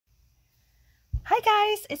Hi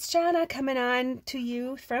guys, it's Jonna coming on to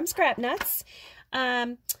you from Scrap Nuts.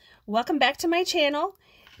 Welcome back to my channel.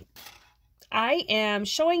 I am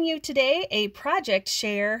showing you today a project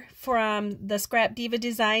share from the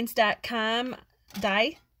ScrapDivaDesigns.com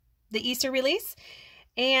die, the Easter release.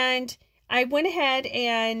 And I went ahead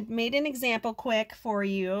and made an example quick for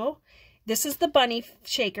you. This is the bunny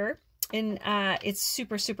shaker, and it's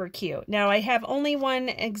super cute. Now I have only one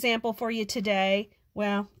example for you today.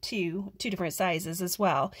 Well, two different sizes as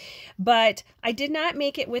well, but I did not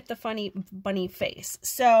make it with the funny bunny face.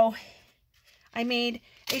 So I made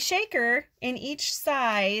a shaker in each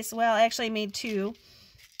size. Well, actually I made two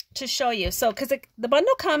to show you. So, because the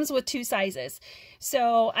bundle comes with two sizes.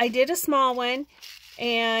 So I did a small one,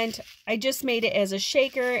 and I just made it as a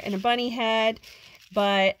shaker and a bunny head,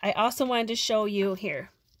 but I also wanted to show you here.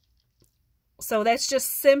 So that's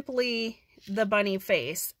just simply the bunny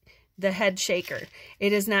face. The head shaker. It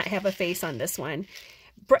does not have a face on this one.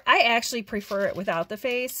 I actually prefer it without the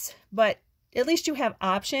face, but at least you have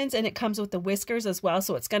options, and it comes with the whiskers as well,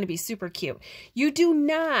 so it's going to be super cute. You do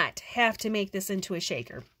not have to make this into a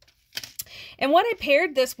shaker. And what I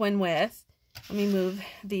paired this one with, let me move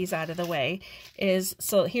these out of the way, is,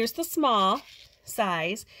 so here's the small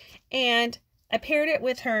size, and I paired it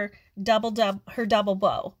with her double bow, her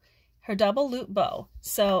double loop bow.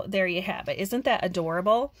 So there you have it. Isn't that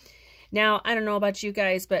adorable? Now, I don't know about you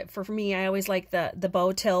guys, but for me, I always like the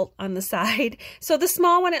bow tilt on the side. So the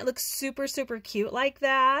small one, it looks super cute like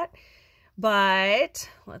that. But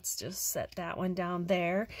let's just set that one down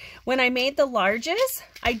there. When I made the largest,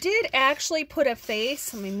 I did actually put a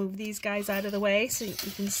face. Let me move these guys out of the way so you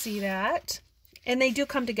can see that. And they do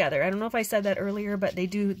come together. I don't know if I said that earlier, but they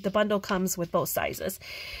do. The bundle comes with both sizes.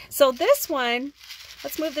 So this one,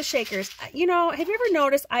 let's move the shakers. You know, have you ever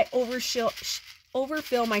noticed I overfill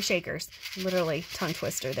my shakers? Literally tongue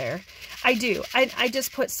twister there. I do. I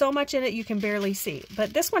just put so much in it you can barely see.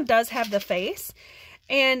 But this one does have the face.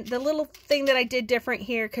 And the little thing that I did different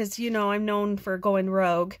here, because you know I'm known for going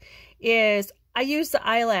rogue, is I used the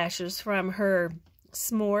eyelashes from her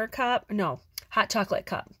s'more cup. No, hot chocolate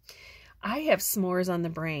cup. I have s'mores on the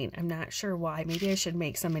brain. I'm not sure why. Maybe I should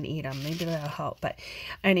make some and eat them. Maybe that'll help. But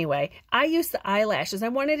anyway, I used the eyelashes. I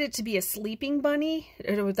wanted it to be a sleeping bunny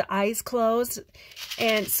with the eyes closed.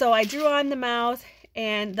 And so I drew on the mouth.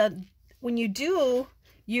 And when you do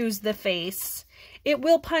use the face, it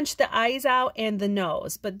will punch the eyes out and the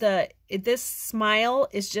nose. But this smile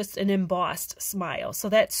is just an embossed smile. So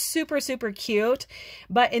that's super cute.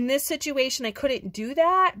 But in this situation, I couldn't do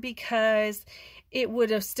that because it would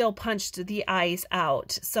have still punched the eyes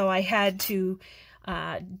out. So I had to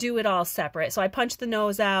do it all separate. So I punched the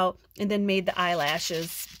nose out and then made the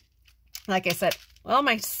eyelashes. Like I said, well,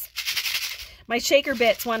 my shaker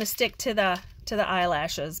bits want to stick to the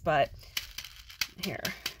eyelashes, but here,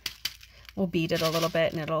 we'll beat it a little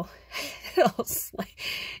bit and it'll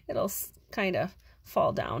kind of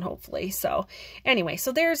fall down, hopefully. So anyway,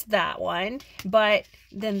 so there's that one, but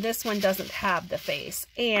then this one doesn't have the face.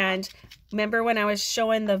 And remember when I was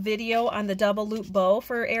showing the video on the double loop bow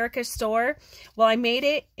for Erica's store? Well, I made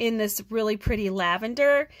it in this really pretty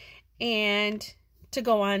lavender and to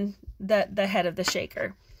go on the head of the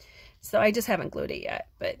shaker. So I just haven't glued it yet,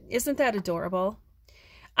 but isn't that adorable?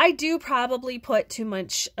 I do probably put too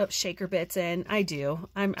much of shaker bits in. I do.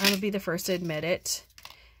 I'm gonna be the first to admit it.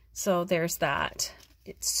 So there's that.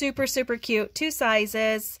 It's super cute. Two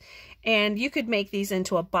sizes. And you could make these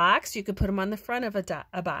into a box. You could put them on the front of a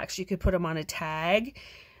box. You could put them on a tag.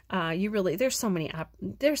 There's so many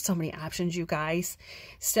options, you guys.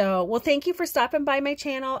 So, well, thank you for stopping by my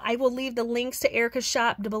channel. I will leave the links to Erica's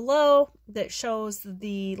shop below that shows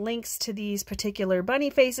the links to these particular bunny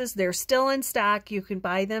faces. They're still in stock. You can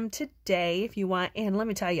buy them today if you want. And let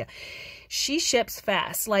me tell you, she ships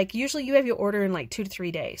fast. Like usually you have your order in like 2 to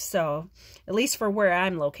 3 days. So at least for where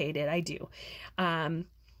I'm located, I do.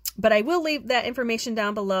 But I will leave that information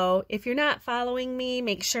down below. If you're not following me,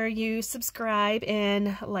 make sure you subscribe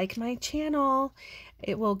and like my channel.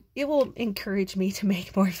 It will encourage me to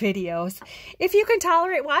make more videos if you can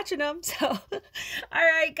tolerate watching them. So, all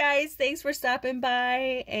right, guys, thanks for stopping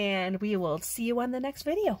by, and we will see you on the next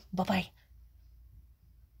video. Bye-bye.